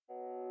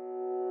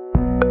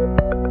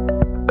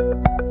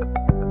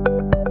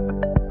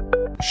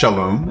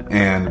Shalom,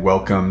 and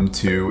welcome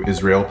to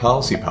Israel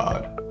Policy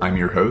Pod. I'm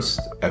your host,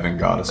 Evan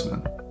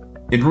Gottesman.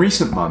 In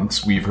recent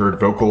months, we've heard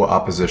vocal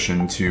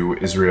opposition to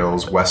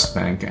Israel's West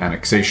Bank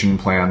annexation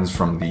plans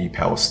from the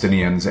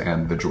Palestinians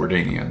and the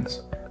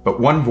Jordanians. But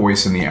one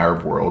voice in the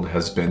Arab world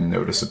has been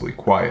noticeably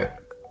quiet: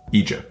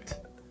 Egypt.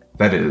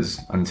 That is,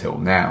 until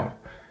now.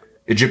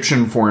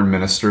 Egyptian Foreign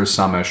Minister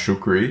Sameh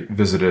Shoukry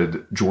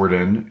visited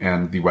Jordan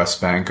and the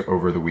West Bank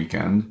over the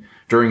weekend.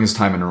 During his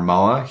time in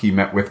Ramallah, he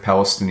met with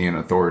Palestinian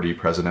Authority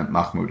President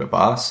Mahmoud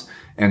Abbas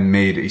and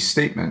made a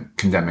statement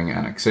condemning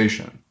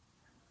annexation.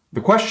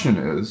 The question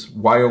is,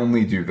 why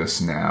only do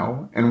this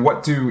now, and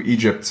what do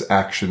Egypt's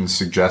actions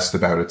suggest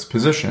about its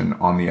position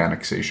on the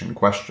annexation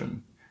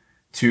question?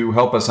 To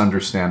help us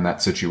understand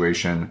that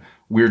situation,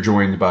 we're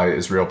joined by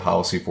Israel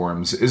Policy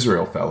Forum's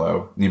Israel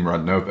Fellow,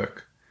 Nimrod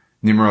Novik.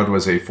 Nimrod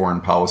was a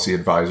foreign policy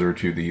advisor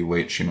to the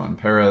late Shimon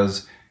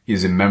Peres. He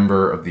is a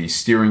member of the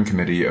Steering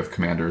Committee of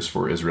Commanders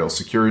for Israel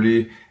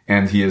Security,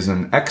 and he is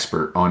an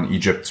expert on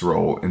Egypt's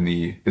role in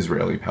the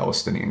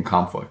Israeli-Palestinian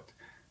conflict.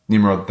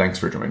 Nimrod, thanks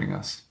for joining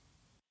us.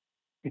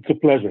 It's a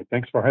pleasure.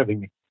 Thanks for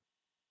having me.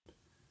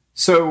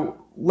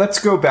 So let's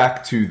go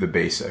back to the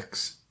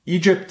basics.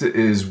 Egypt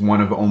is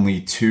one of only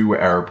two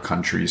Arab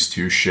countries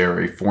to share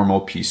a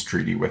formal peace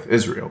treaty with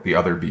Israel, the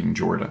other being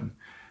Jordan.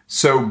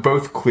 So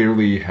both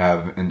clearly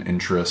have an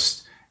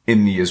interest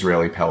in the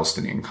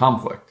Israeli-Palestinian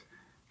conflict.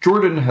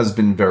 Jordan has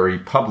been very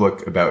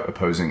public about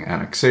opposing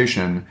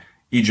annexation,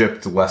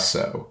 Egypt less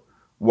so.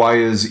 Why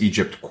is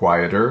Egypt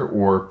quieter,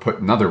 or put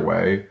another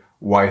way,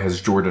 why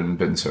has Jordan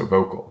been so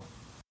vocal?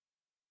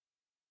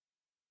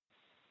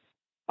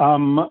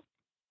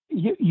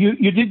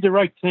 You did the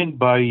right thing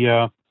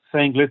by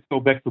saying let's go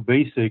back to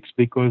basics,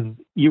 because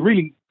you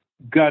really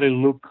got to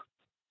look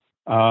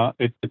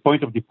at the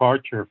point of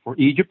departure for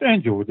Egypt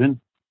and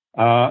Jordan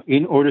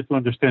in order to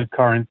understand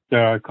current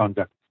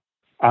conduct.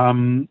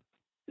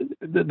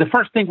 The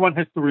first thing one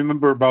has to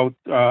remember about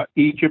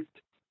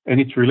Egypt and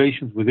its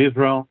relations with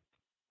Israel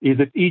is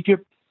that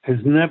Egypt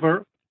has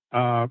never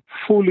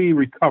fully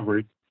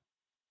recovered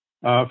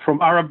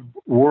from Arab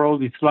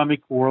world,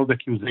 Islamic world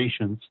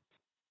accusations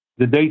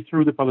that they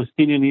threw the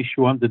Palestinian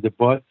issue under the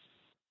bus,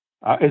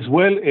 as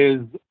well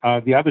as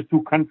the other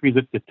two countries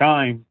at the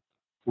time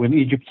when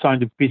Egypt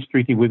signed a peace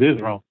treaty with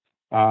Israel,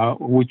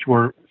 which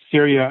were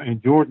Syria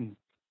and Jordan,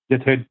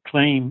 that had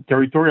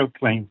territorial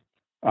claim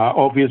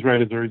of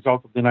Israel as a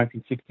result of the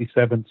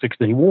 1967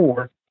 Six-Day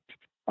War.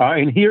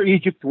 And here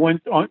Egypt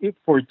went on it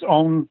for its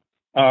own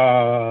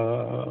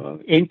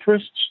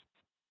interests,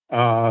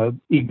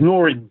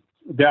 ignoring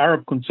the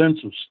Arab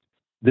consensus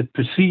that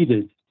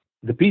preceded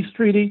the peace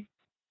treaty,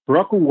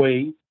 broke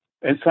away,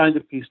 and signed a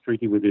peace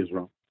treaty with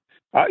Israel.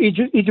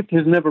 Egypt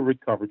has never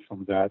recovered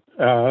from that.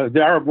 The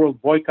Arab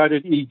world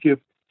boycotted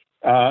Egypt.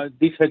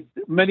 This had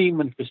many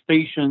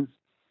manifestations,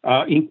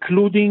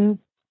 including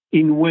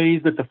in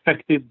ways that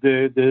affected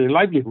the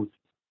livelihood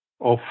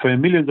of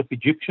millions of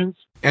Egyptians.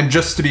 And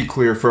just to be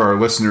clear for our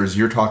listeners,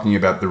 you're talking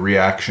about the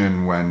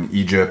reaction when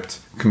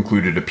Egypt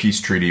concluded a peace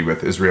treaty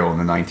with Israel in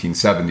the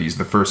 1970s,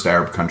 the first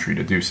Arab country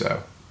to do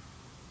so.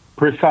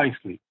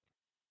 Precisely,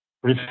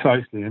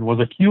 and was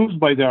accused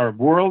by the Arab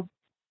world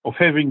of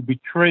having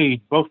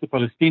betrayed both the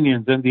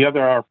Palestinians and the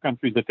other Arab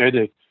countries that had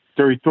a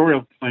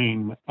territorial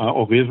claim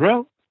of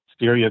Israel,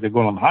 Syria, the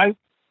Golan Heights,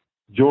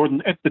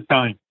 Jordan at the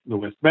time, the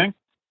West Bank,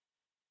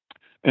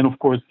 and of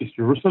course, East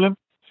Jerusalem.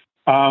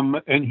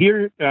 And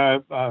here,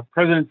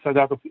 President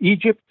Sadat of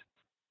Egypt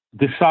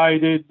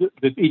decided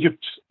that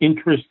Egypt's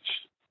interests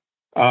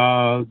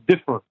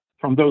differ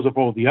from those of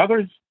all the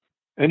others,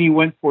 and he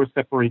went for a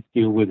separate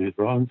deal with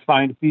Israel and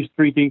signed a peace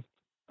treaty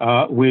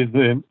with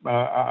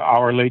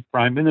our late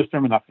Prime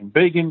Minister, Menachem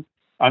Begin,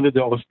 under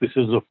the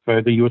auspices of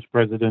the U.S.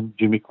 President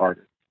Jimmy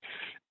Carter.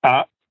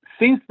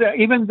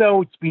 Even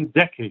though it's been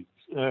decades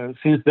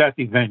since that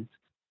event,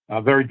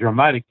 a very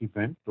dramatic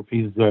event of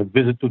his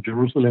visit to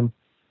Jerusalem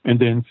and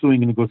the ensuing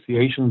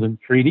negotiations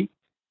and treaty,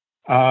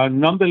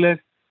 nonetheless,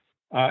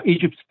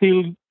 Egypt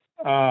still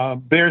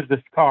bears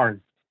the scars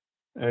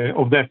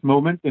of that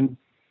moment and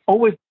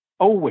always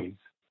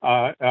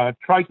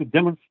try to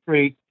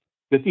demonstrate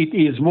that it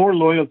is more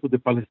loyal to the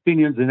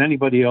Palestinians than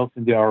anybody else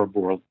in the Arab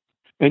world.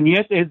 And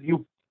yet, as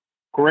you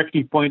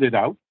correctly pointed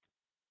out,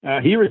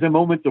 here is a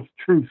moment of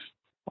truth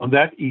on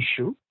that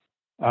issue.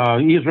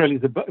 Israel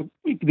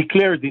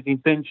declared its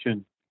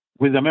intention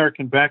with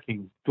American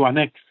backing to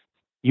annex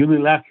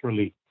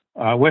unilaterally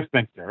West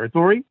Bank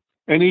territory,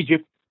 and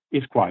Egypt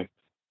is quiet.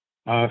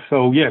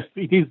 So yes,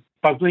 it is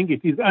puzzling,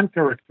 it is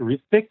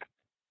uncharacteristic,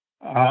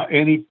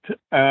 and it,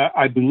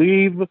 I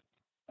believe,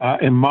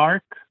 a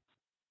mark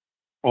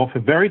of a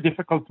very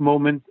difficult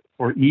moment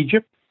for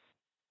Egypt,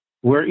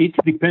 where its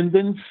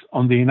dependence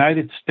on the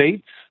United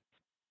States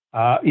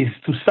is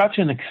to such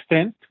an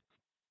extent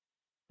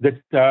that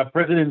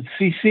President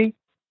Sisi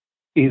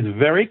is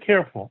very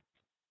careful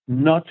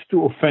not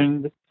to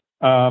offend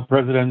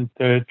President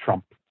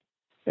Trump.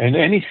 And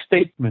any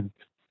statement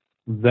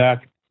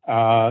that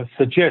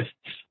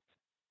suggests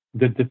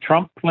that the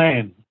Trump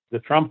plan, the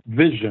Trump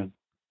vision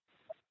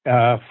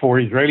for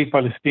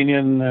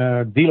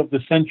Israeli-Palestinian deal of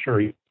the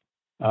century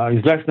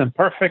is less than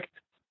perfect.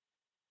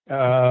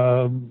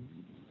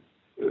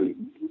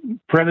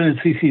 President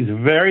Sisi is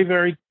very,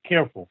 very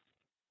careful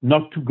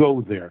not to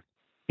go there.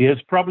 He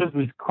has problems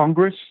with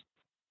Congress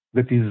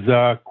that is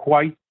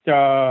quite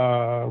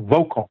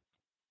vocal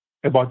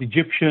about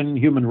Egyptian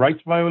human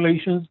rights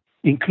violations,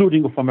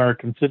 including of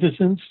American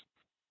citizens.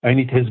 And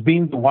it has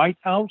been the White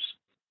House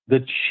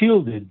that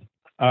shielded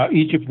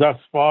Egypt thus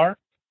far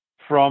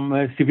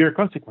from severe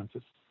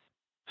consequences.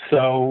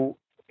 So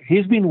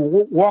he's been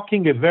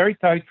walking a very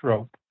tight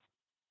rope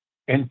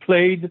and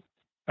played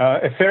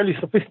a fairly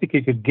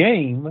sophisticated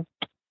game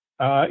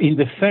in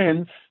the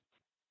sense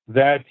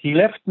that he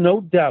left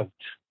no doubt,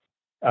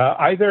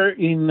 either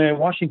in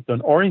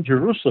Washington or in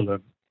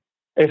Jerusalem,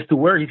 as to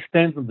where he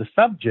stands on the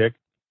subject,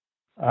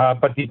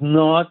 but did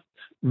not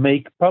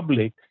make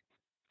public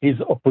his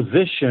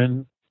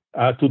opposition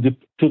to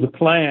the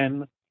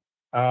plan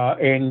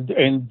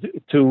and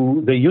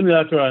to the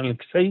unilateral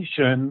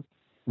annexation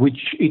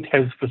which it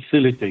has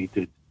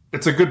facilitated.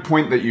 It's a good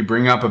point that you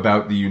bring up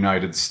about the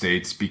United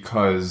States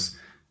because,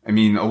 I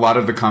mean, a lot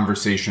of the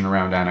conversation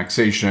around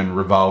annexation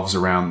revolves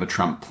around the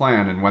Trump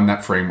plan. And when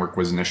that framework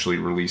was initially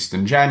released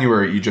in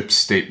January, Egypt's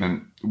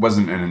statement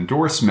wasn't an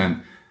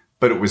endorsement,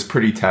 but it was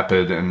pretty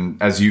tepid.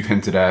 And as you've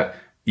hinted at,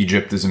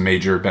 Egypt is a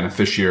major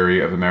beneficiary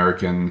of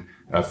American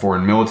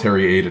foreign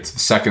military aid. It's the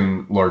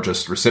second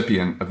largest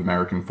recipient of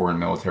American foreign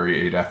military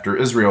aid after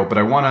Israel. But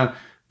I want to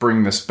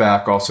bring this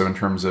back also in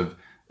terms of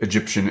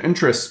Egyptian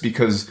interests,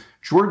 because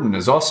Jordan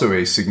is also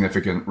a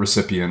significant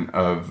recipient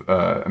of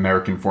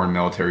American foreign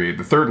military aid,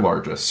 the third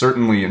largest,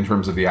 certainly in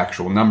terms of the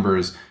actual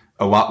numbers,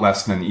 a lot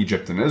less than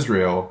Egypt and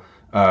Israel.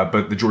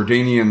 But the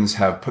Jordanians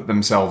have put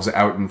themselves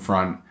out in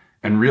front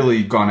and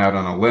really gone out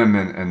on a limb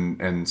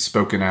and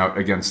spoken out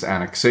against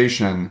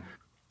annexation.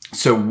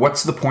 So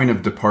what's the point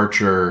of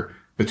departure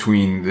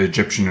between the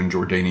Egyptian and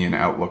Jordanian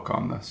outlook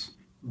on this?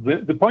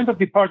 The point of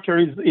departure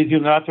is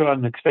unilateral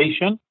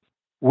annexation,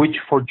 which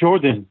for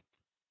Jordan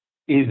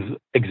is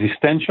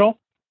existential.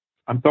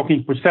 I'm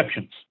talking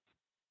perceptions.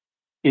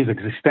 Is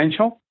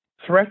existential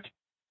threat,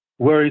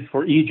 whereas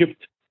for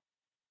Egypt,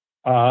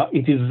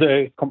 it is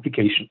a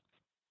complication.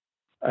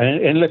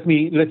 And let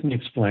me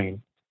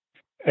explain.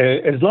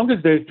 As long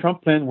as the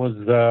Trump plan was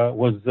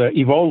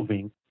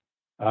evolving,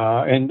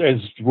 and as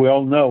we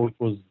all know, it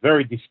was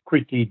very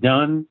discreetly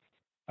done,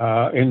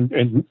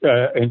 and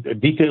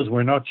details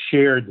were not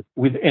shared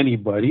with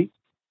anybody.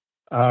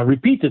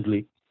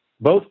 Repeatedly,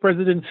 both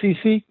President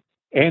Sisi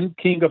and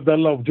King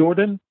Abdullah of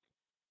Jordan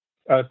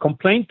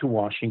complained to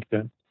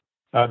Washington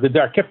that they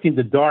are kept in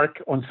the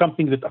dark on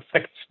something that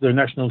affects their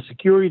national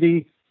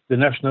security, the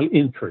national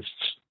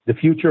interests, the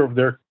future of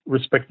their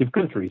respective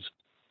countries.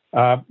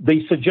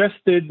 They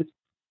suggested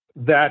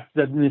that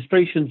the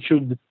administration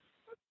should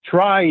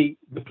try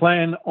the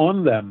plan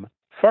on them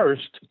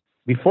first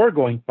before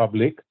going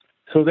public,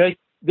 so that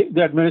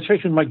the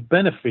administration might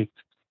benefit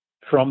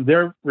from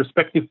their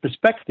respective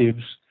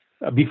perspectives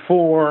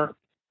before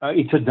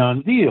it's a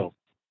done deal.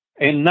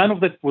 And none of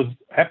that was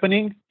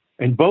happening.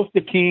 And both the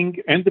king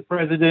and the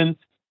president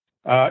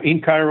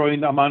in Cairo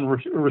and Amman,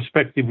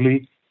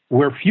 respectively,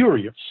 were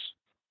furious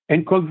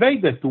and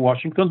conveyed that to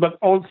Washington, but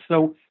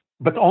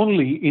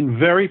only in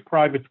very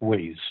private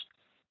ways.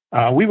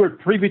 We were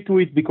privy to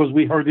it because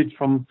we heard it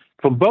from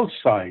both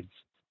sides,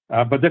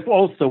 but that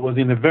also was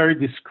in a very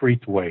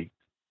discreet way.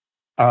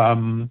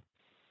 The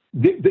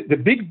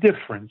big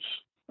difference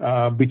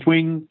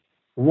between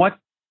what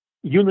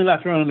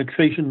unilateral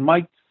annexation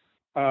might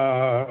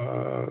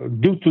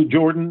do to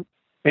Jordan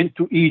and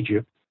to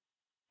Egypt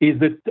is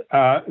that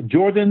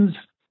Jordan's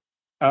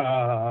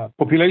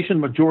population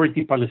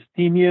majority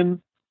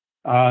Palestinian.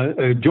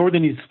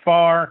 Jordan is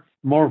far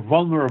more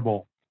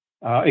vulnerable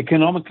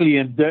economically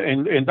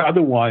and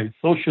otherwise,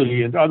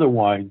 socially and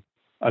otherwise,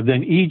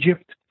 than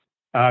Egypt.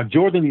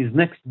 Jordan is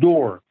next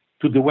door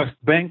to the West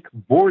Bank,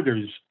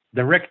 borders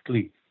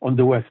directly on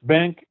the West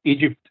Bank.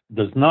 Egypt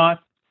does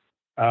not.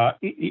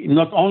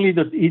 Not only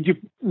does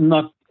Egypt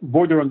not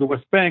border on the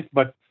West Bank,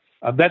 but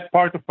that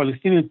part of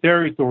Palestinian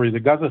territory, the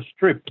Gaza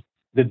Strip,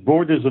 that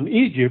borders on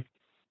Egypt,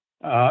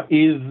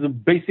 is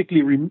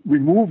basically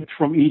removed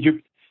from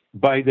Egypt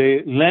by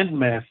the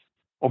landmass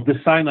of the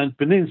Sinai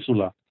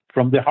Peninsula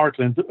from the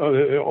heartland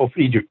of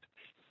Egypt.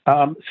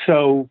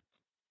 So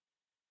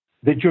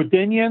the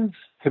Jordanians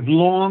have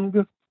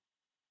long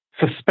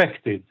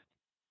suspected,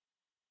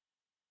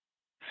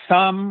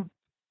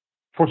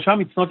 for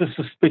some it's not a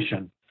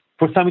suspicion,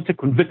 for some it's a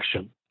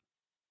conviction,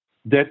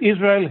 that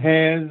Israel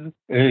has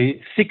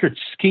a secret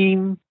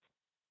scheme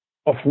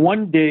of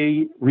one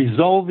day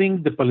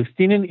resolving the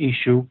Palestinian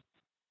issue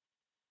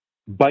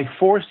by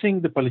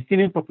forcing the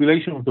Palestinian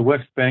population of the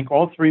West Bank,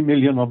 all 3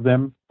 million of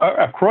them,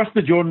 across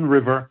the Jordan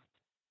River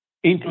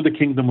into the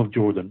Kingdom of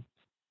Jordan.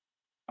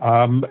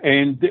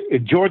 And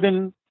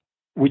Jordan,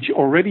 which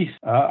already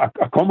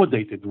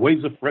accommodated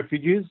waves of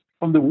refugees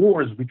from the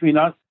wars between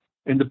us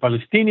and the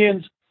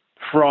Palestinians,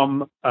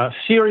 from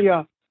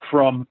Syria,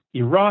 from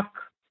Iraq,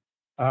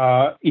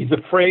 is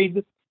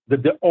afraid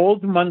that the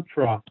old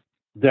mantra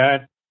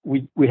that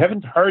we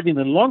haven't heard in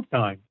a long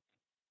time,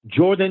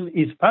 Jordan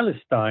is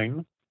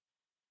Palestine,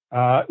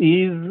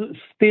 is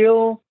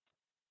still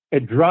a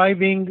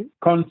driving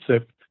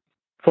concept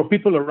for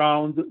people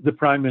around the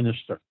prime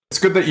minister. It's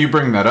good that you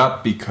bring that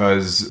up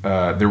because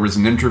there was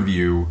an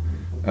interview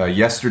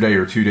yesterday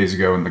or 2 days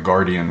ago in The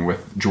Guardian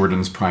with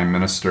Jordan's Prime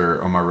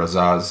Minister, Omar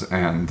Razaz,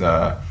 and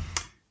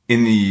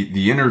in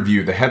the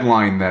interview, the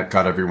headline that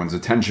got everyone's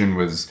attention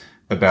was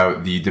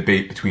about the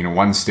debate between a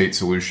one-state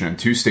solution and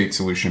two-state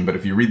solution. But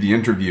if you read the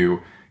interview,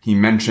 he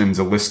mentions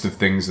a list of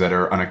things that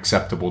are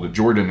unacceptable to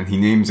Jordan, and he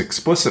names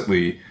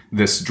explicitly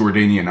this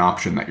Jordanian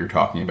option that you're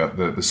talking about,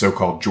 the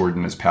so-called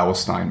Jordan is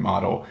Palestine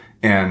model.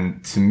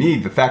 And to me,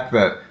 the fact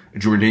that a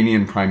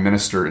Jordanian prime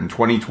minister in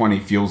 2020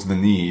 feels the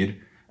need,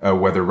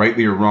 whether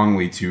rightly or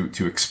wrongly,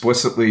 to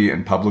explicitly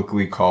and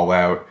publicly call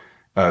out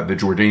the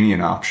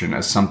Jordanian option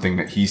as something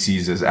that he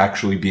sees as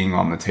actually being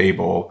on the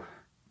table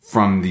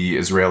from the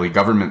Israeli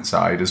government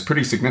side is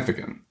pretty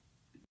significant.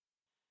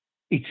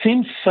 It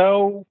seems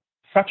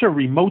such a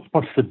remote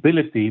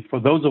possibility for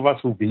those of us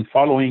who've been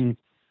following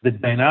the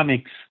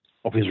dynamics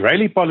of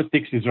Israeli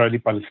politics,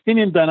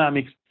 Israeli-Palestinian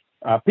dynamics,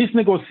 peace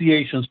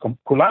negotiations,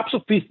 collapse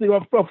of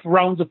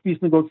rounds of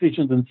peace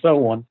negotiations, and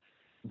so on.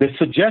 The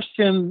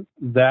suggestion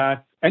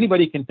that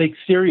anybody can take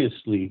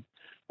seriously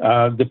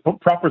the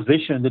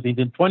proposition that in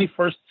the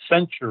 21st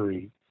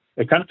century,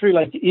 a country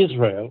like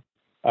Israel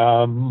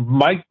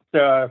might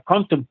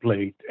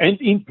contemplate and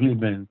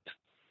implement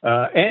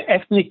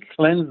ethnic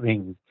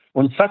cleansing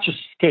on such a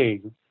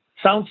scale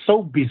sounds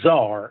so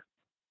bizarre.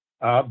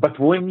 But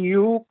when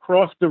you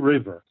cross the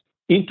river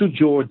into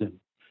Jordan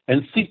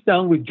and sit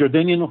down with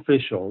Jordanian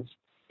officials,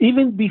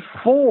 even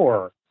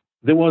before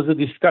there was a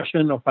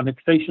discussion of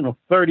annexation of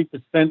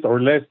 30% or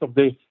less of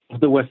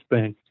the West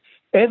Bank,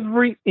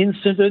 every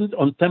incident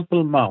on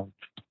Temple Mount,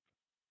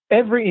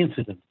 every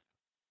incident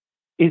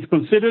is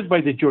considered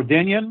by the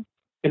Jordanian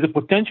as a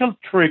potential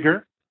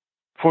trigger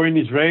for an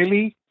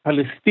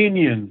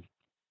Israeli-Palestinian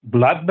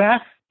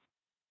bloodbath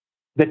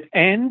that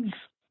ends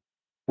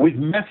with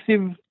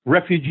massive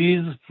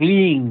refugees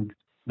fleeing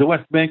the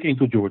West Bank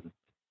into Jordan.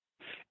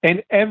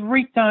 And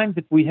every time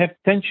that we have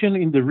tension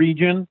in the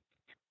region,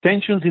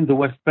 tensions in the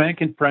West Bank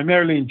and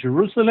primarily in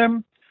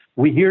Jerusalem,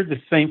 we hear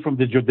the same from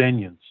the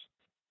Jordanians.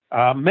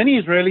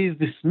 Many Israelis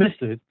dismiss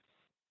it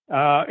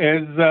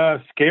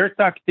as scare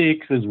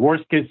tactics, as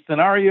worst-case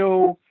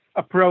scenario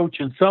approach,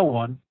 and so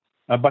on.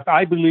 But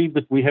I believe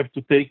that we have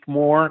to take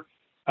more,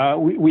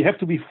 we have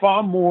to be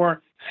far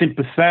more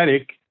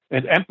sympathetic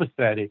and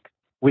empathetic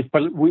with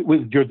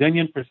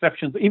Jordanian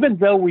perceptions. Even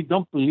though we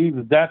don't believe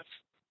that that's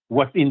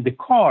what's in the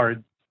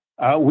card,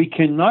 we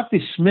cannot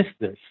dismiss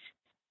this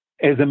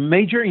as a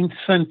major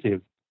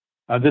incentive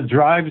that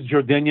drives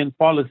Jordanian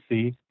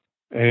policy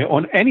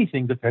on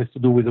anything that has to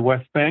do with the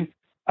West Bank,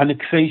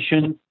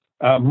 annexation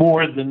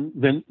more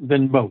than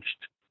most.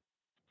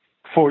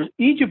 For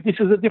Egypt, this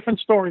is a different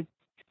story.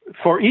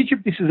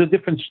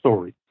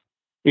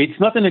 It's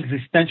not an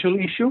existential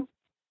issue,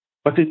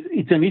 but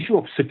it's an issue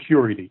of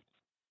security.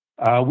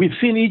 We've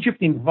seen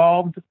Egypt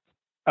involved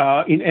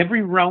in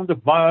every round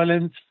of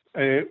violence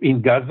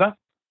in Gaza,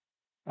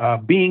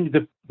 being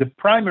the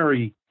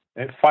primary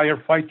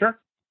firefighter,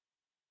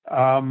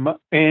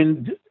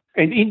 and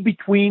in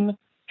between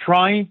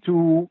trying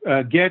to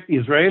get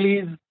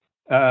Israelis,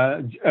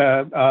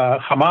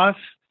 Hamas,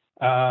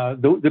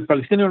 the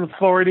Palestinian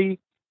Authority,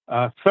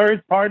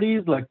 third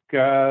parties like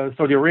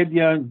Saudi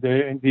Arabia and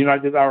the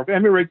United Arab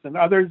Emirates and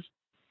others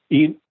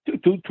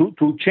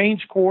to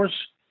change course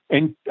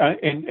and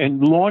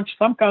launch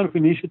some kind of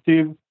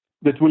initiative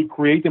that will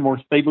create a more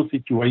stable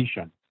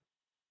situation.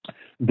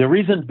 The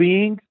reason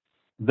being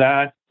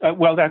that,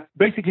 that's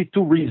basically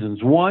two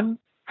reasons. One,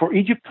 for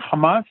Egypt,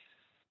 Hamas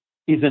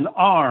is an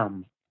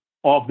arm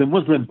of the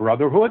Muslim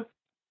Brotherhood,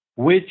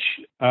 which,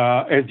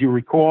 as you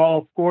recall,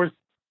 of course,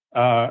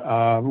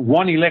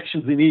 won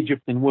elections in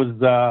Egypt and was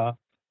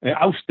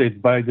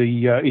ousted by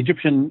the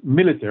Egyptian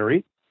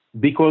military,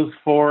 because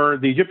for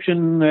the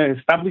Egyptian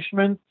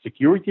establishment,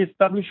 security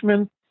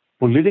establishment,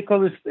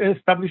 political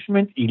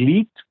establishment,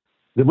 elite,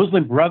 the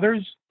Muslim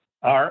Brothers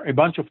are a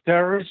bunch of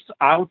terrorists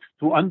out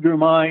to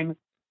undermine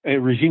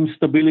regime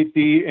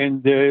stability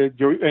and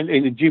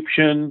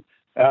Egyptian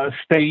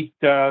state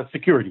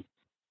security.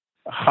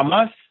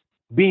 Hamas,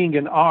 being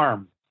an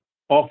arm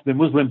of the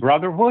Muslim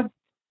Brotherhood,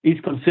 is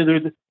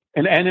considered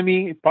an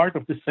enemy, part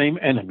of the same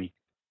enemy.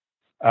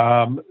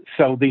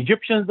 So the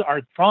Egyptians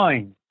are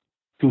trying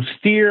to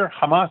steer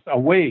Hamas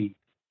away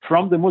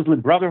from the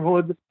Muslim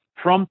Brotherhood,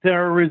 from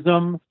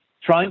terrorism,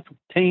 trying to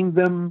tame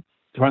them,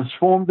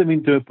 transform them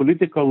into a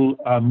political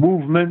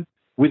movement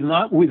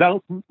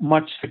without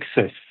much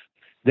success.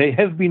 They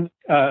have been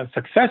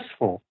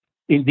successful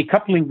in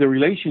decoupling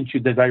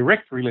the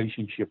direct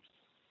relationships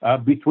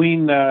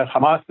between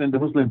Hamas and the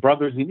Muslim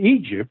Brothers in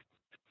Egypt,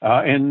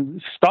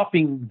 and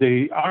stopping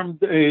the armed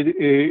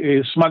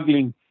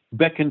smuggling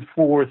back and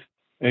forth,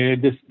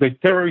 the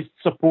terrorist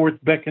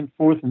support back and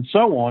forth, and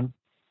so on,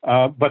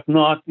 but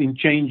not in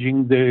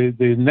changing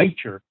the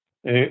nature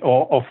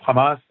of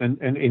Hamas and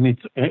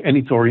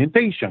its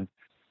orientation.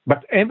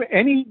 But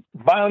any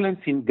violence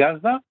in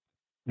Gaza,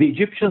 the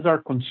Egyptians are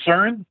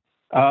concerned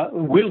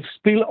will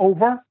spill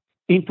over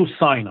into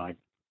Sinai.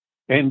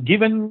 And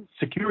given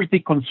security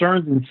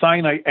concerns in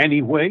Sinai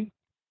anyway,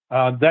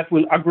 that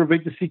will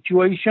aggravate the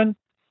situation.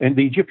 And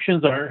the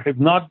Egyptians have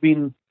not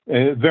been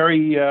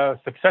very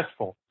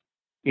successful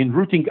in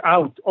rooting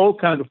out all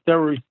kinds of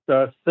terrorist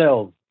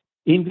cells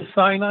in the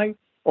Sinai,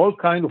 all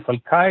kinds of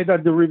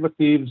Al-Qaeda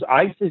derivatives,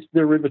 ISIS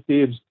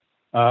derivatives,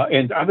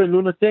 and other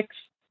lunatics.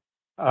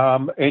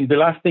 And the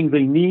last thing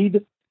they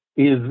need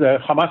is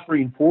Hamas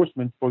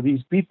reinforcement for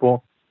these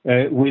people,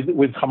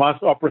 with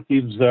Hamas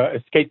operatives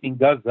escaping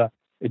Gaza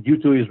due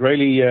to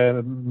Israeli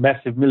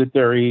massive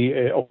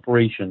military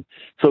operation.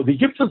 So the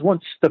Egyptians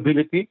want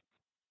stability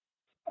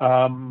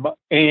and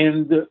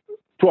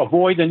to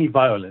avoid any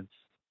violence.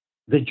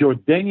 The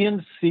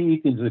Jordanians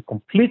see it as a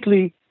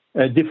completely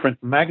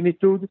different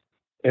magnitude,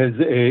 as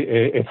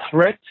a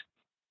threat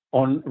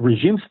on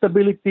regime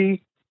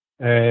stability,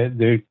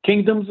 the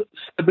kingdom's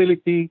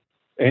stability,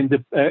 and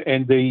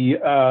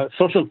the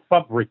social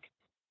fabric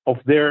of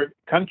their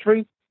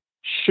country,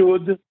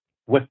 should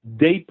what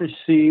they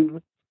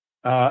perceive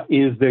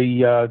is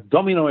the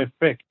domino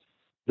effect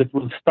that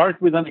will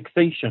start with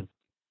annexation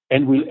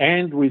and will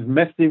end with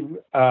massive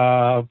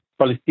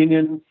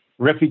Palestinian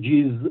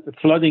refugees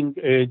flooding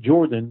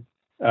Jordan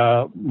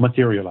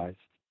materialize.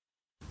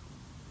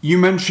 You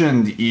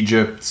mentioned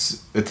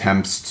Egypt's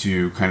attempts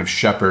to kind of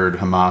shepherd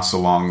Hamas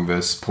along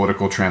this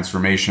political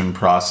transformation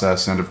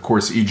process. And of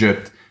course,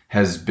 Egypt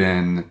has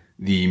been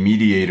the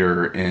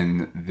mediator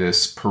in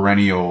this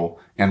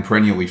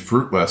perennially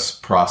fruitless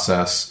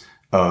process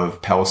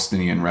of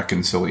Palestinian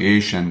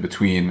reconciliation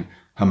between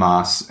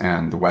Hamas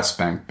and the West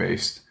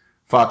Bank-based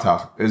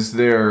Fatah. Is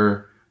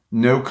there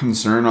no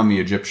concern on the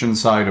Egyptian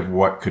side of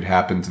what could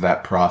happen to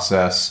that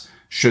process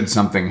should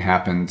something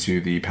happen to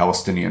the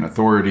Palestinian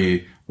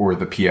Authority or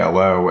the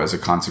PLO as a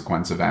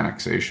consequence of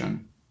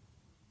annexation?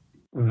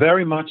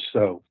 Very much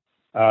so.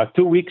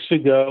 2 weeks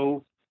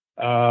ago,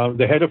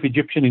 the head of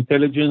Egyptian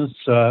intelligence,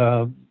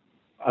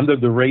 under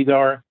the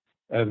radar,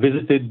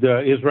 visited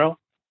Israel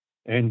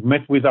and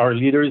met with our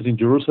leaders in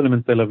Jerusalem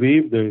and Tel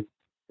Aviv, the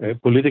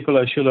political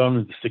echelon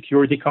and the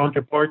security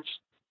counterparts,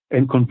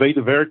 and conveyed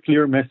a very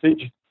clear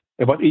message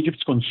about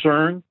Egypt's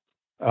concern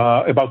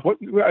about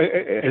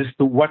as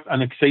to what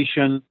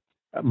annexation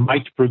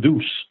might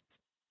produce.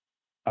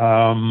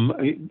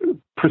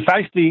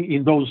 Precisely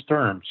in those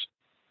terms.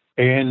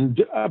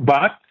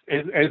 But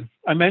as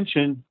I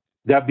mentioned,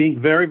 they're being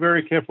very,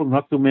 very careful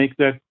not to make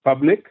that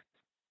public.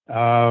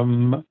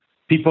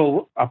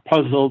 People are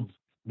puzzled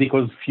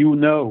because few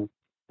know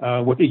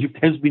what Egypt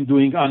has been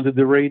doing under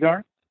the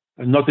radar,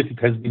 and not that it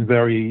has been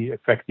very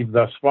effective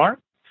thus far.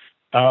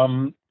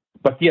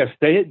 But yes,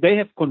 they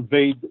have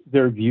conveyed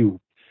their view.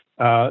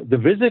 The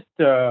visit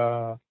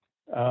that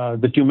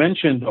you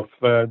mentioned of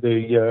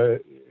the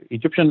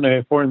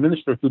Egyptian foreign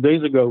minister 2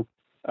 days ago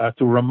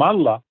to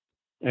Ramallah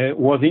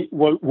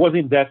was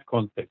in that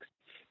context.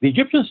 The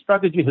Egyptian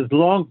strategy has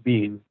long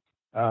been,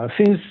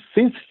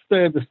 since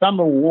the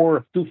summer war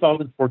of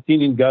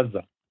 2014 in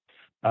Gaza,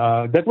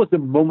 that was the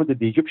moment that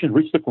the Egyptians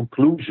reached the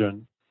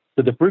conclusion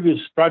that the previous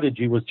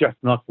strategy was just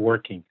not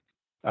working.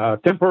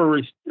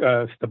 Temporary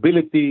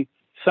stability,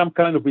 some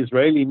kind of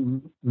Israeli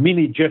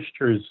mini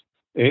gestures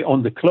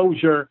on the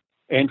closure,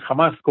 and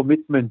Hamas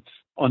commitments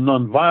on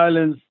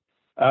nonviolence.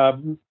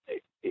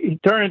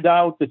 It turned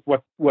out that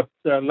what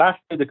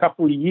lasted a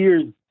couple of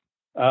years,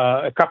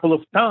 a couple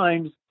of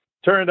times,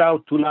 turned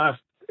out to last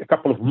a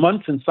couple of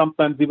months and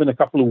sometimes even a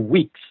couple of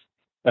weeks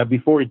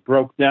before it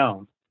broke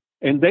down.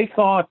 And they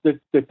thought that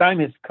the time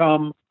has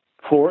come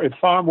for a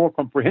far more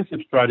comprehensive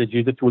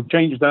strategy that will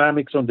change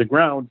dynamics on the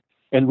ground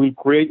and will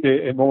create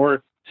a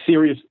more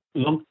serious,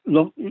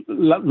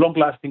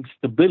 long-lasting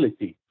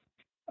stability.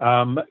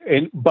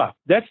 But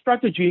that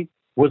strategy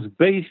was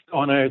based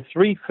on a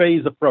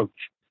three-phase approach.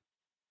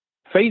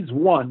 Phase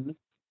one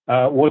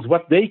was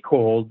what they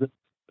called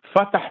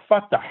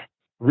Fatah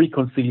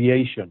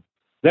reconciliation.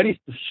 That is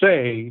to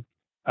say,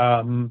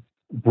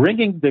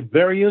 bringing the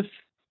various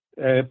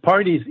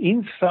parties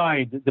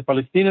inside the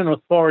Palestinian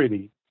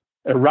Authority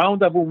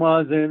around Abu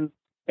Mazen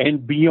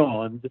and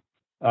beyond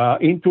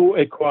into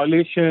a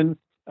coalition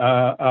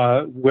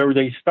where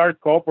they start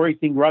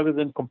cooperating rather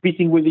than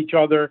competing with each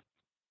other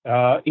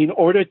in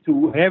order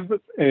to have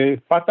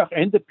Fatah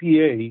and the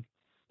PA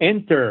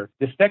enter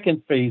the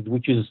second phase,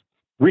 which is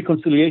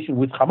reconciliation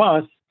with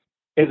Hamas,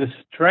 as a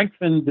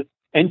strengthened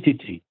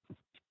entity.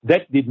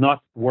 That did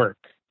not work.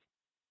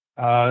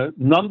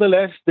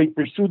 Nonetheless, they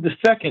pursued the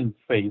second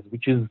phase,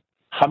 which is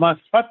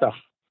Hamas-Fatah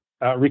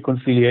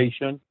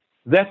reconciliation.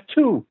 That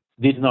too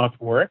did not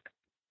work.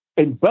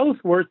 And both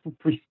were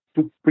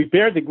to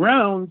prepare the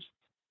grounds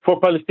for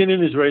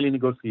Palestinian-Israeli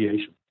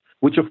negotiations,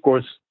 which of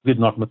course did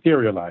not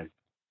materialize.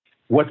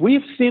 What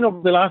we've seen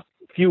over the last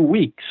few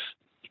weeks,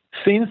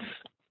 since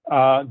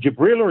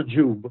Jibril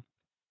Rajoub,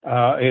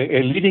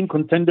 a leading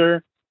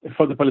contender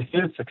for the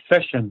Palestinian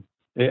succession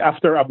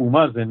after Abu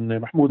Mazen,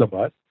 Mahmoud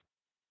Abbas,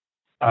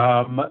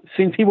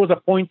 since he was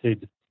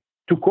appointed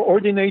to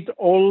coordinate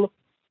all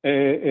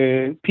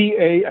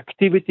PA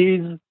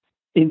activities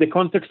in the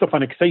context of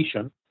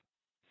annexation,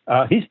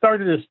 he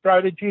started a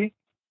strategy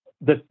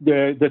that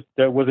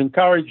was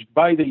encouraged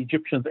by the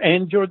Egyptians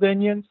and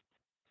Jordanians,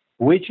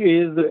 which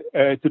is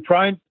to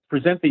try and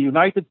present a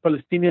united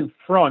Palestinian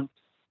front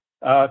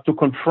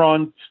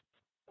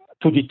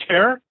to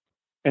deter,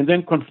 and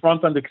then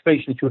confront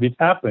annexation should it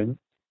happen.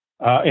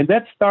 And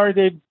that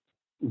started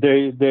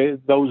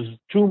those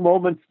two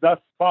moments thus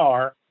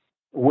far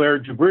where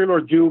Jibril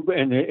Rajoub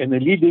and a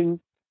leading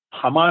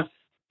Hamas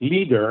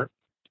leader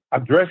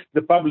addressed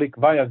the public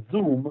via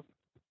Zoom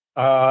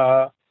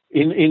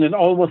in an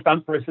almost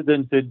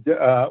unprecedented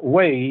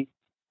way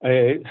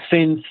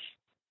since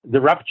the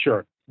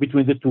rupture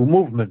between the two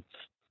movements.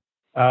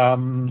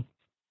 One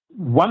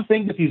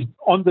thing that is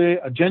on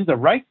the agenda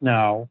right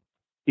now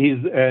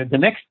is the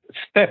next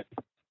step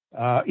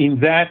in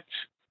that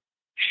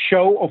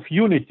show of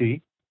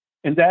unity,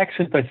 and the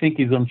accent I think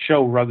is on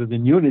show rather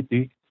than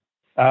unity.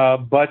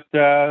 But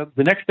the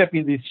next step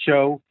in this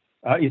show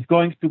is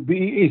going to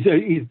be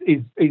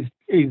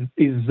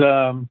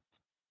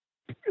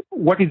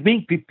what is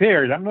being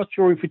prepared. I'm not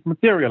sure if it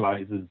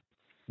materializes,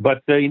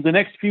 but in the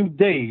next few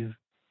days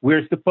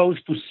we're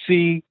supposed to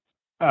see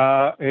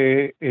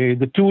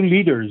the two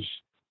leaders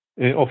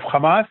of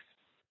Hamas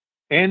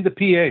and the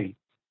PA.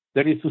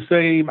 That is to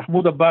say,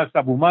 Mahmoud Abbas,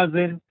 Abu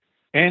Mazen,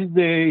 and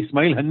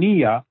Ismail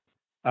Haniyeh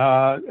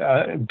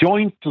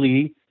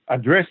jointly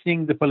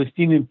addressing the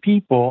Palestinian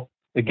people,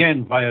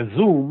 again, via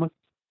Zoom,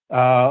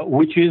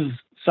 which is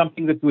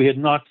something that we had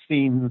not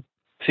seen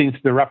since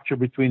the rupture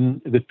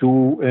between the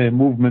two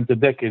movements a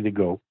decade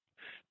ago.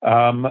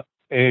 That's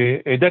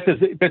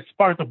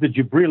part of the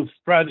Jibril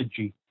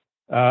strategy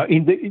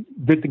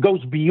that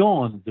goes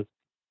beyond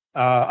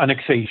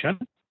annexation,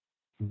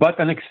 but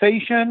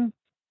annexation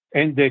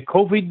and the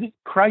COVID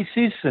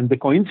crisis and the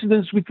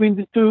coincidence between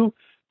the two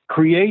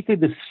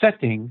created a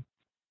setting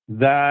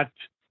that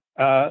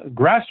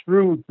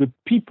grassroots, the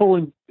people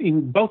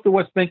in both the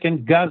West Bank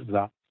and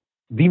Gaza,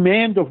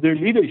 demand of their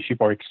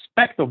leadership or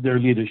expect of their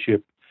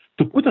leadership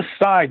to put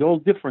aside all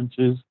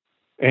differences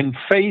and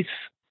face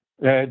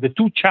the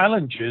two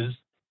challenges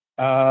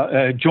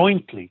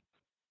jointly.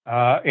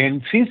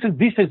 And since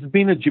this has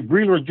been a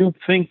Jibril Rajoub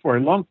thing for a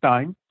long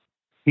time,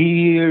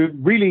 he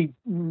really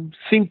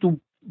seemed to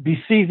be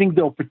seizing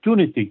the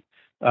opportunity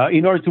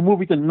in order to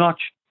move it a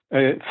notch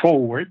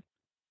forward.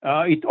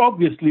 It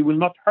obviously will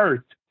not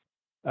hurt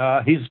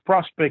his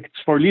prospects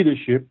for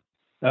leadership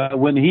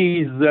when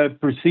he is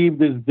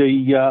perceived as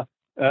the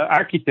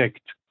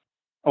architect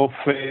of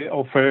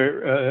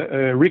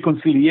a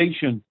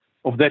reconciliation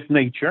of that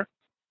nature.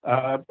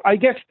 I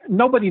guess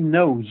nobody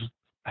knows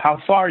how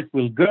far it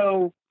will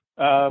go.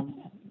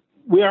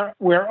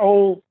 We're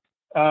all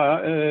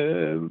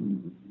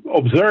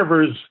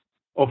observers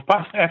of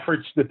past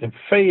efforts that have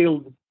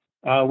failed.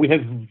 We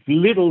have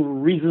little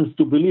reasons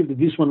to believe that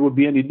this one would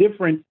be any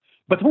different,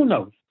 but who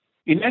knows?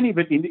 In any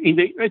event,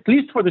 at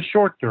least for the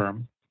short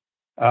term,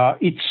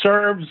 it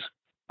serves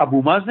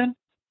Abu Mazen,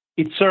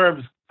 it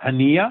serves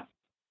Haniyeh,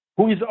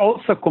 who is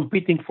also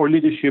competing for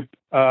leadership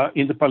on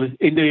the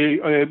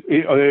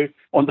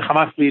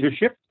Hamas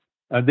leadership.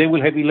 They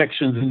will have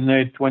elections in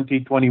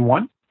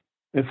 2021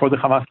 for the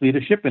Hamas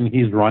leadership, and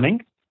he's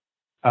running.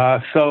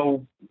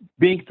 So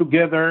being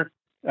together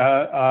is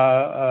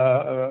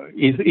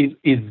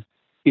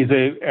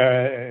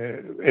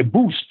a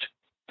boost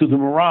to the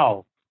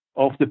morale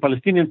of the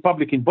Palestinian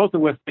public in both the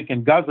West Bank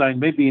and Gaza, and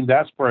maybe in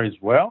diaspora as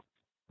well,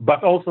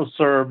 but also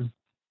serves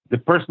the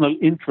personal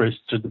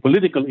interests, the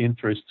political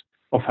interests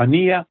of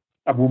Haniyeh,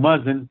 Abu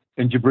Mazen,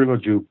 and Jibril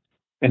Rajoub.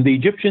 And the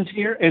Egyptians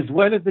here, as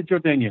well as the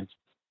Jordanians,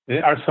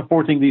 are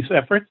supporting this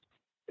effort.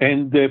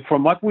 And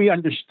from what we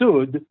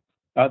understood,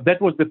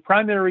 that was the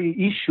primary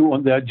issue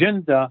on the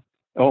agenda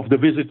of the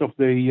visit of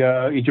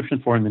the Egyptian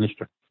foreign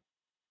minister.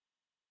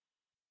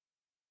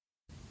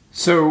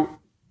 So,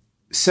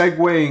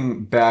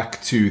 segueing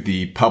back to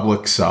the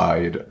public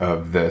side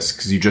of this,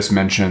 because you just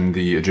mentioned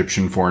the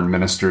Egyptian foreign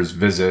minister's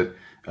visit,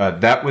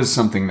 that was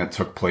something that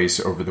took place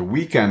over the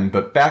weekend,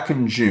 but back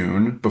in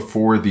June,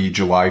 before the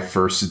July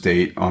 1st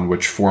date on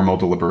which formal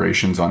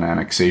deliberations on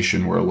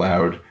annexation were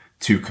allowed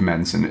to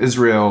commence in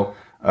Israel,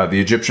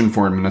 the Egyptian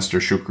foreign minister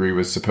Shukri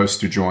was supposed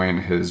to join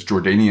his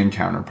Jordanian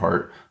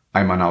counterpart,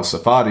 Ayman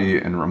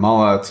al-Safadi, in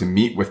Ramallah to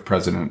meet with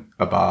President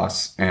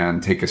Abbas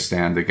and take a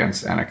stand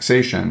against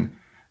annexation,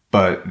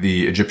 but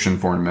the Egyptian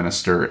foreign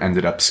minister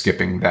ended up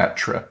skipping that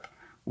trip.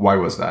 Why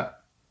was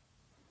that?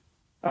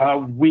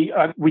 We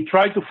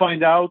tried to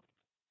find out,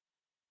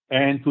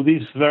 and to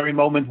this very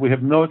moment, we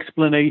have no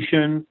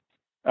explanation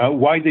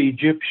why the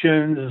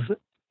Egyptians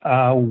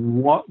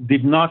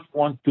did not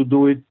want to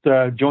do it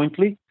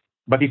jointly,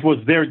 but it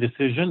was their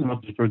decision,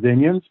 not the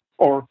Jordanians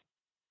or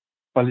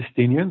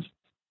Palestinians.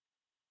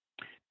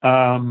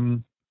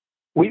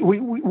 We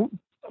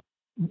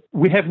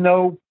have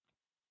no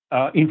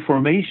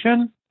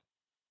information,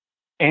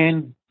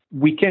 and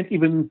we can't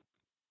even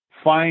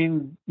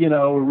find,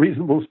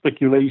 reasonable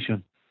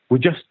speculation We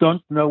just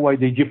don't know why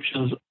the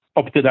Egyptians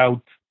opted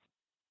out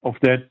of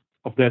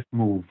that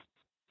move.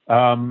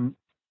 One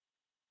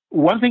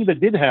thing that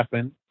did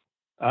happen,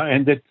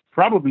 and that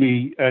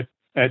probably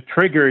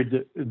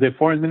triggered the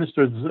foreign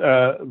minister's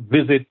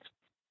visit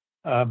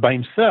by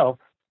himself,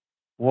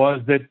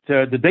 was that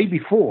the day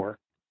before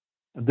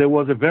there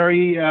was a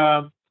very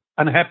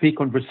unhappy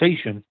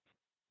conversation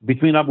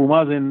between Abu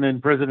Mazen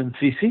and President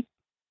Sisi.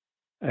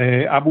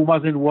 Abu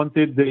Mazen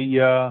wanted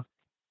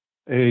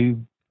a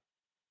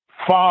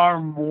far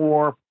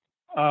more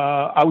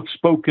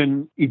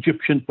outspoken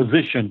Egyptian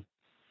position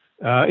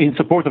in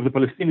support of the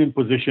Palestinian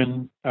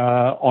position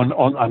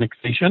on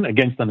annexation,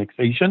 against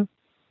annexation,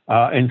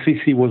 and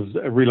Sisi was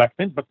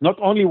reluctant. But not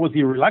only was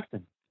he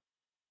reluctant,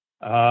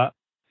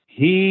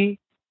 he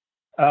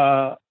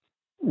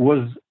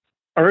was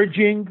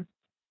urging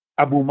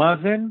Abu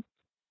Mazen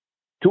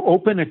to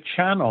open a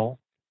channel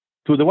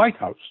to the White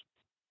House.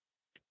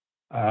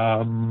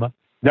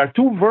 There are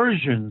two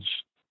versions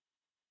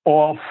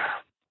of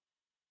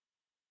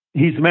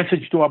his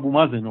message to Abu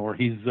Mazen, or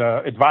his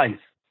advice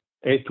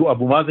to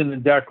Abu Mazen,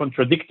 and they are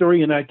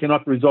contradictory, and I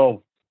cannot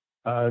resolve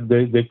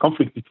the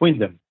conflict between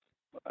them.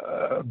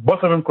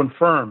 Both of them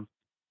confirm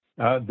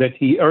that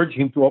he urged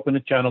him to open a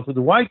channel to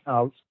the White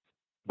House,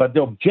 but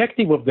the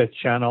objective of that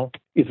channel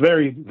is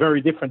very,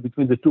 very different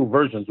between the two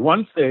versions.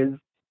 One says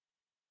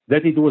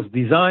that it was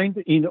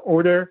designed in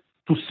order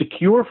to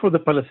secure for the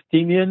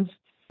Palestinians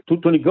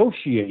to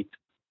negotiate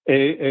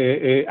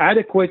a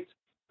adequate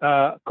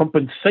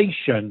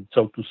compensation,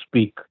 so to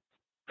speak,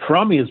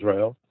 from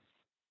Israel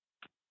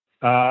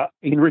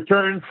in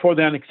return for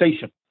the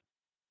annexation.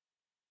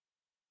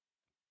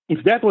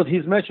 If that was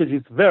his message,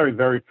 it's very,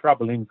 very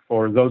troubling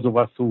for those of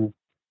us who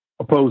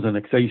oppose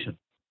annexation,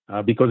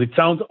 because it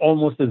sounds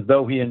almost as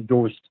though he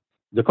endorsed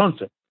the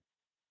concept.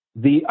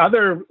 The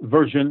other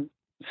version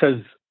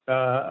says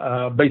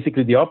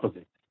basically the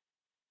opposite.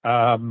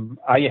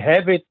 I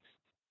have it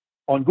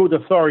on good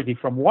authority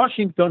from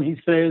Washington. He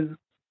says,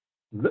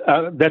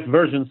 that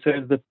version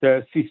says that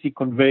Sisi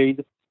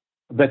conveyed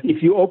that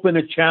if you open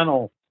a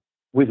channel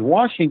with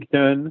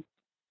Washington,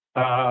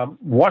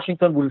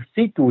 Washington will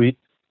see to it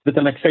that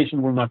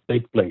annexation will not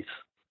take place.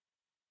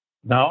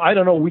 Now, I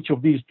don't know which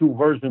of these two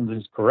versions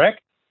is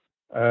correct.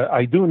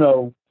 I do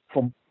know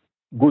from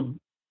good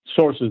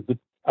sources that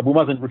Abu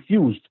Mazen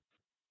refused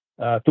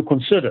to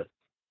consider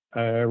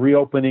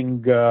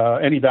reopening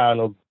any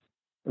dialogue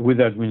with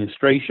the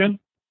administration.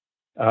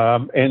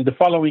 And the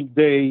following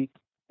day,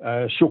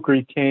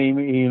 Shukri came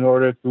in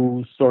order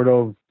to sort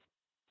of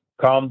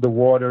calm the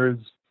waters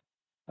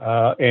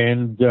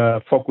and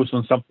focus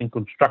on something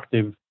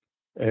constructive,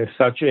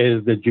 such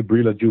as the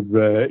Jibril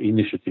Ajub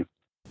initiative.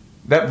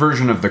 That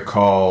version of the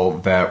call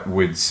that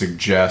would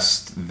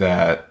suggest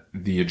that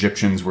the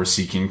Egyptians were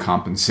seeking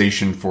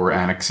compensation for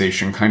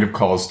annexation kind of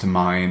calls to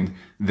mind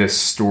this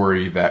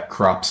story that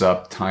crops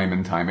up time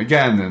and time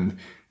again and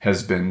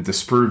has been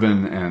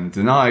disproven and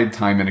denied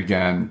time and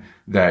again,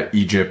 that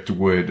Egypt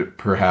would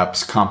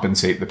perhaps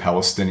compensate the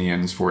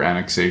Palestinians for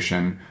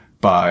annexation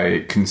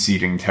by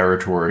conceding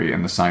territory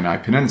in the Sinai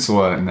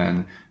Peninsula and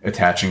then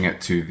attaching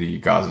it to the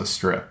Gaza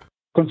Strip.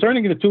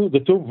 Concerning the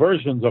two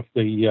versions of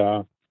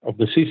the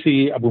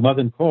Sisi Abu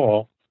Mazen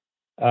call,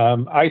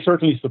 I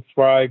certainly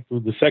subscribe to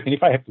the second.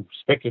 If I have to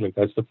speculate,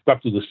 I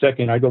subscribe to the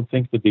second. I don't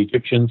think that the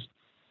Egyptians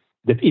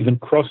that even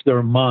crossed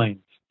their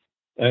minds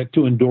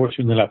to endorse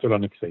unilateral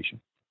annexation.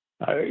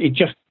 It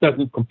just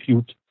doesn't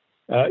compute.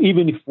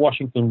 Even if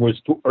Washington was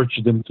to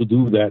urge them to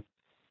do that,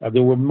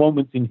 there were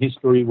moments in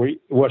history where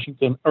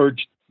Washington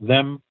urged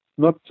them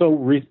not so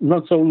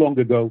long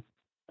ago,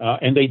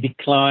 and they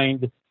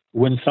declined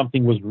when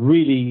something was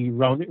really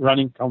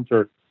running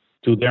counter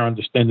to their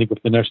understanding of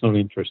the national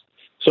interest.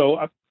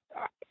 So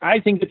I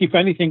think that if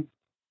anything,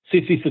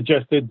 Sisi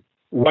suggested,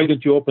 why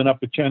don't you open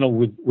up a channel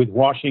with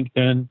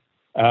Washington,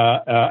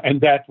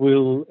 and that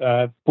will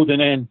put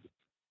an end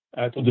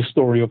to the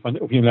story of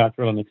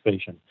unilateral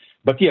annexation.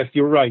 But yes,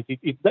 you're right.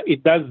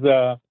 It does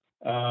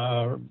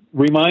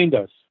remind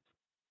us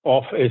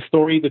of a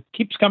story that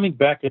keeps coming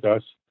back at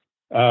us,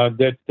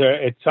 that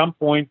at some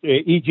point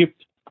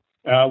Egypt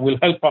will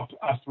help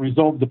us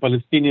resolve the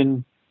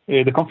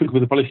conflict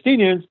with the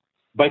Palestinians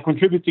by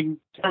contributing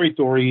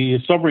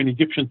territory, sovereign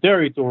Egyptian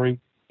territory,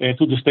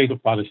 to the state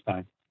of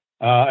Palestine.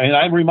 And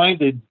I'm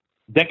reminded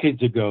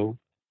decades ago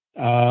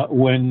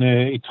when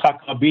Yitzhak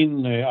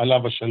Rabin,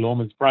 alav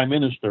hashalom, as prime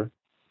minister,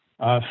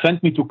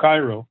 sent me to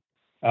Cairo.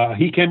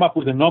 He came up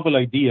with a novel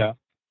idea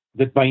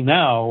that by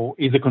now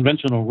is a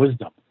conventional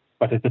wisdom,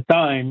 but at the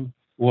time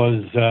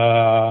was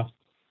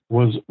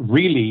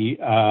really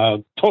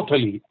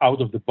totally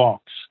out of the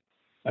box.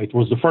 It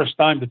was the first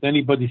time that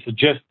anybody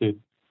suggested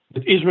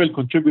that Israel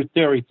contribute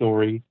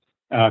territory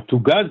to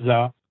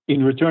Gaza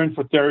in return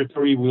for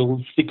territory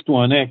we'll seek to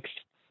annex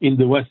in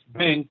the West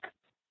Bank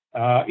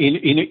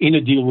in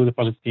a deal with the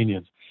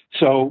Palestinians.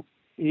 So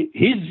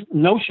his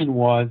notion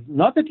was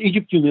not that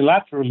Egypt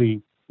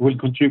unilaterally will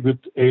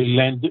contribute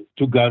land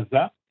to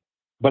Gaza,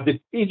 but that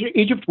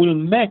Egypt will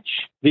match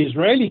the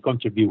Israeli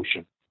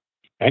contribution.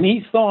 And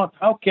he thought,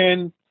 how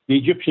can the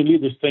Egyptian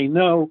leaders say,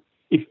 no,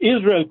 if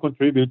Israel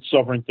contributes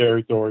sovereign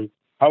territory,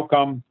 how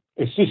come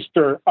a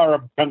sister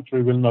Arab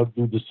country will not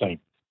do the same?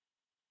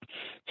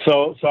 So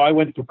I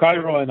went to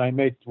Cairo and I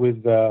met with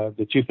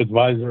the chief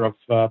advisor of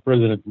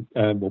President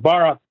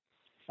Mubarak,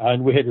 and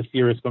we had a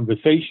serious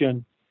conversation.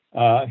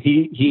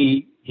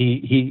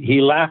 He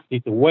laughed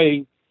it away.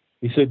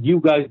 He said, "You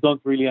guys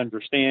don't really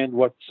understand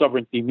what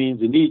sovereignty means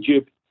in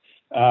Egypt.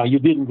 You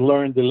didn't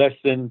learn the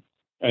lesson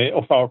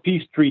of our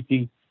peace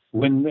treaty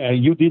when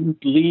you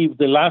didn't leave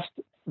the last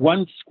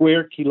 1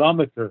 square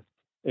kilometer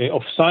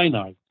of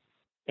Sinai,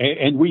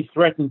 and we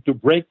threatened to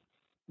break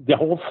the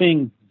whole thing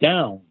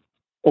down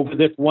over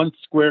that 1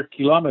 square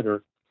kilometer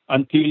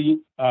until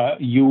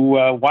you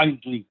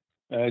wisely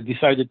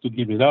decided to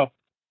give it up.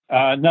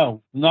 No,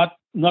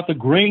 not a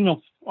grain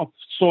of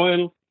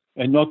soil,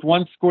 and not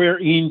 1 square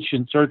inch,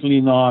 and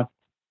certainly not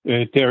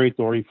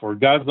territory for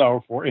Gaza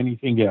or for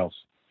anything else.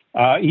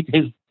 It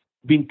has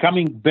been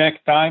coming back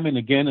time and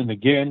again and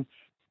again.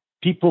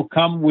 People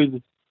come with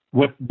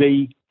what they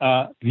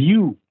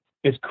view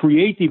as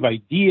creative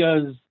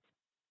ideas.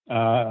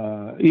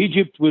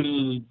 Egypt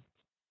will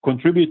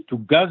contribute to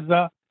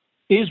Gaza.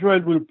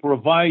 Israel will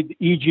provide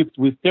Egypt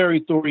with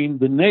territory in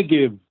the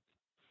Negev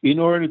in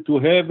order to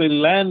have a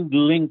land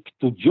link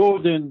to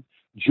Jordan.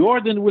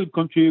 Jordan will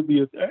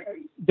contribute.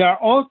 There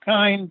are all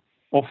kinds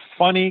of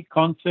funny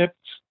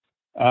concepts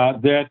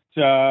that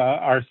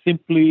are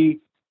simply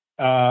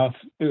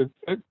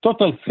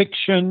total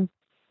fiction,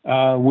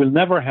 will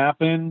never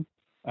happen,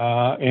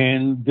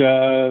 and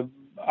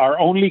our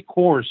only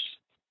course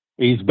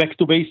is back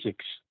to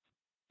basics.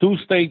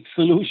 Two-state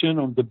solution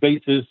on the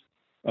basis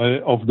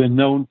of the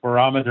known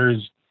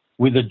parameters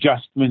with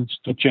adjustments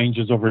to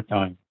changes over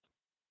time.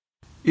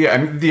 Yeah, I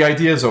mean, the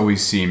ideas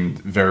always seemed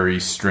very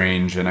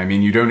strange. And I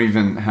mean, you don't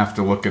even have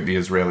to look at the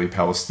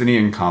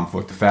Israeli-Palestinian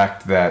conflict. The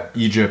fact that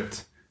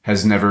Egypt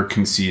has never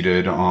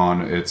conceded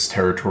on its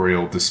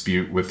territorial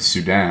dispute with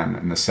Sudan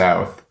in the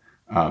south,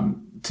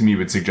 to me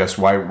would suggest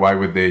why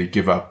would they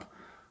give up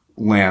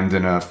land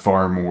in a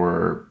far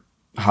more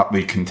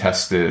hotly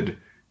contested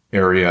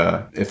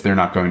area if they're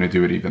not going to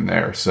do it even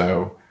there.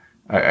 So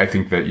I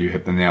think that you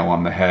hit the nail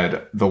on the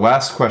head. The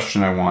last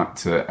question I want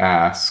to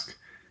ask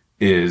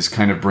is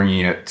kind of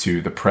bringing it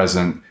to the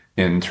present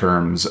in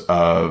terms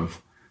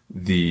of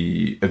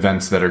the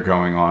events that are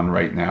going on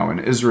right now in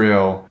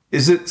Israel.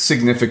 Is it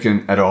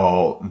significant at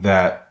all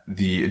that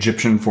the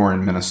Egyptian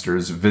foreign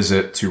minister's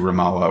visit to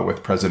Ramallah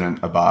with President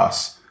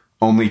Abbas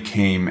only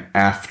came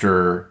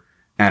after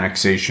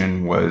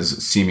annexation was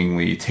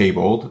seemingly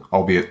tabled,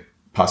 albeit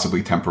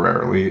possibly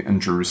temporarily, in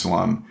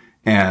Jerusalem,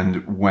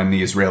 and when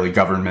the Israeli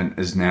government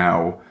is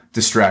now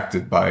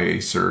distracted by a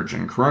surge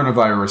in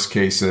coronavirus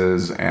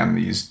cases and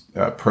these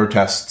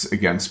protests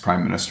against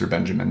Prime Minister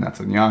Benjamin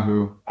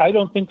Netanyahu? I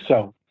don't think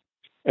so.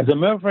 As a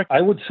matter of fact,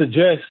 I would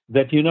suggest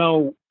that,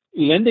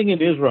 landing in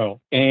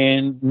Israel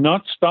and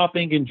not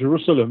stopping in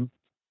Jerusalem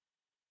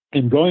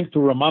and going to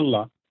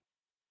Ramallah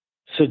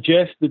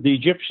suggests that the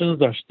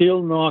Egyptians are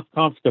still not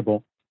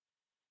comfortable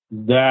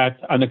that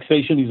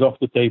annexation is off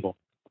the table.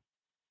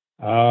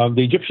 The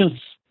Egyptians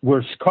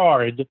were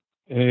scarred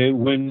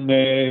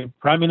when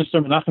Prime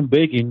Minister Menachem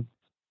Begin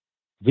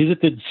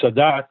visited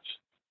Sadat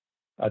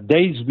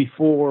days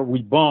before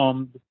we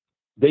bombed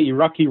the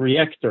Iraqi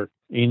reactor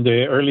in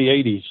the early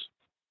 80s.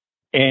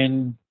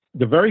 And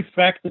the very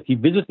fact that he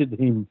visited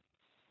him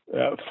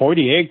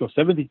 48 or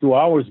 72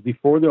 hours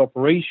before the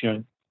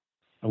operation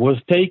was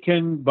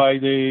taken by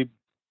the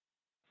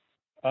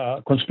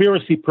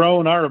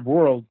conspiracy-prone Arab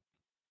world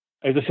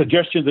as a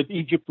suggestion that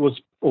Egypt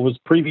was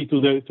privy to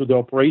the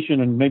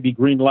operation and maybe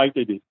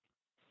green-lighted it.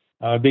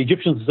 The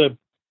Egyptians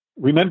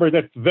remember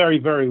that very,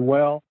 very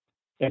well.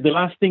 And the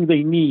last thing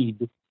they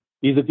need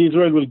is that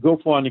Israel will go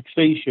for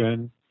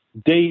annexation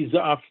days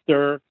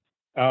after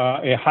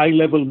a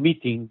high-level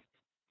meeting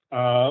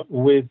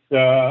with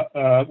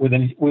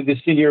a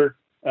senior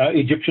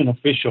Egyptian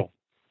official.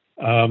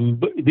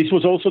 But this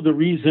was also the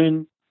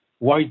reason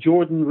why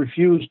Jordan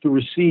refused to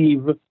receive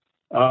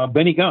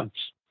Benny Gantz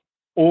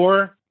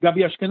or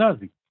Gabi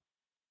Ashkenazi.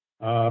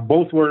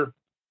 Both were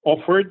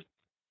offered.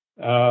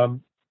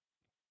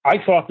 I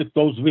thought that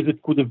those visits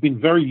could have been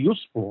very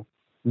useful,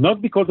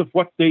 not because of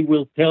what they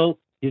will tell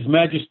His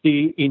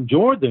Majesty in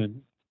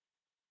Jordan,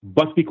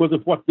 but because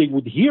of what they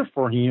would hear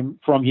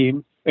from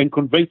him and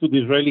convey to the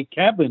Israeli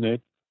cabinet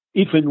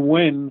if and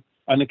when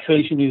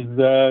annexation is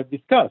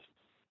discussed.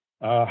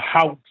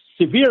 How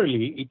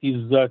severely it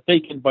is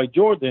taken by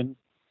Jordan,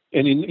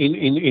 and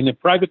in a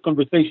private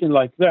conversation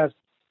like that,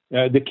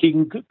 the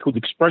king could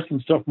express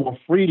himself more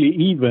freely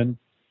even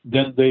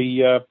than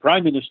the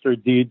prime minister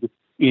did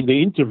in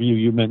the interview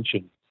you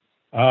mentioned.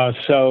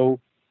 So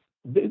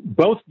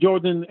both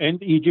Jordan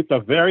and Egypt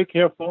are very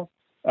careful.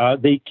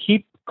 They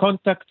keep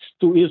contacts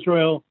to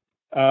Israel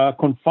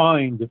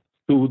confined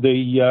to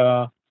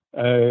the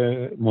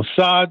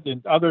Mossad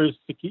and other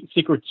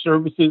secret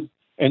services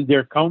and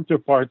their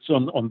counterparts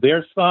on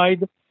their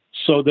side,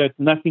 so that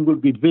nothing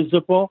will be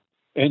visible.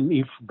 And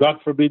if, God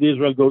forbid,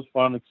 Israel goes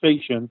for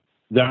annexation,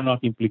 they are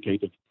not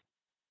implicated.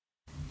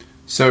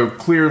 So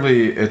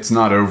clearly it's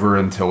not over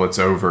until it's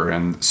over.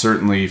 And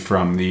certainly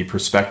from the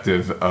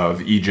perspective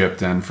of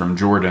Egypt and from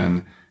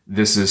Jordan,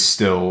 this is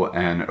still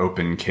an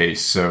open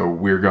case. So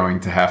we're going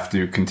to have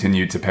to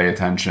continue to pay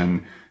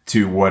attention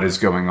to what is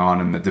going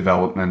on in the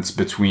developments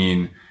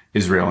between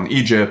Israel and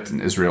Egypt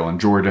and Israel and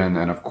Jordan,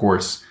 and of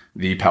course,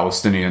 the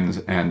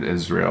Palestinians and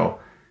Israel.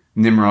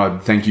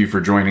 Nimrod, thank you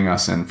for joining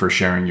us and for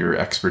sharing your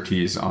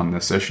expertise on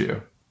this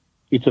issue.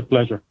 It's a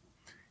pleasure.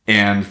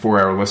 And for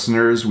our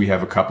listeners, we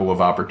have a couple of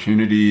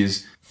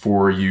opportunities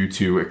for you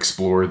to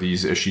explore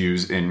these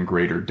issues in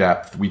greater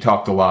depth. We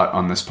talked a lot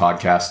on this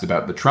podcast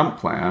about the Trump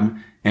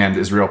plan, and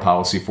Israel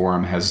Policy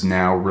Forum has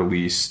now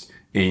released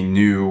a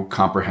new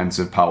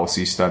comprehensive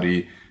policy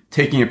study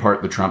taking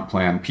apart the Trump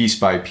plan piece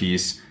by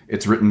piece.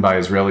 It's written by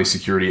Israeli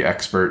security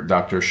expert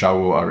Dr.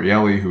 Shaul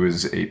Arieli, who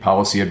is a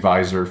policy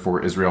advisor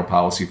for Israel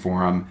Policy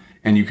Forum,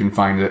 and you can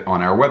find it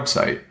on our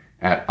website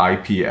at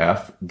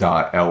ipf.li/Trump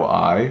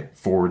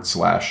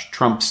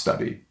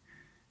study.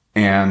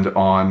 And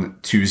on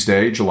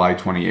Tuesday, July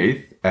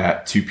 28th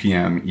at 2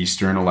 p.m.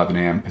 Eastern, 11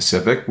 a.m.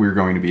 Pacific, we're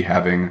going to be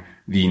having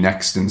the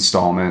next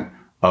installment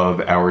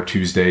of our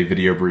Tuesday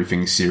video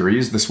briefing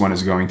series. This one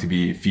is going to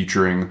be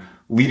featuring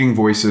leading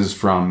voices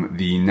from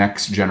the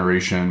next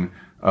generation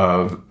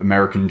of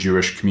American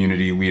Jewish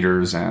community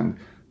leaders and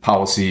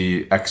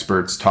policy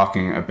experts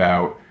talking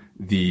about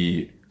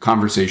the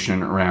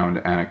conversation around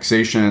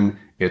annexation.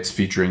 It's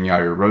featuring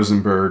Yair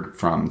Rosenberg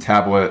from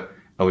Tablet,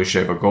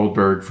 Elisheva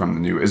Goldberg from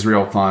the New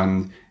Israel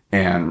Fund,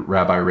 and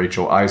Rabbi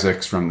Rachel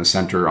Isaacs from the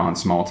Center on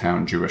Small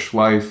Town Jewish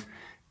Life.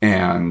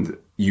 And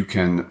you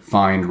can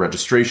find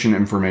registration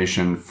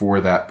information for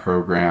that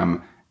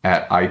program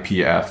at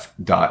ipf.li/July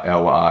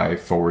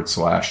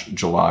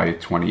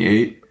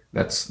 28.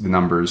 That's the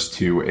numbers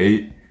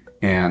 28.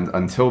 And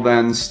until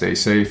then, stay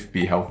safe,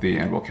 be healthy,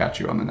 and we'll catch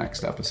you on the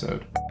next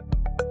episode.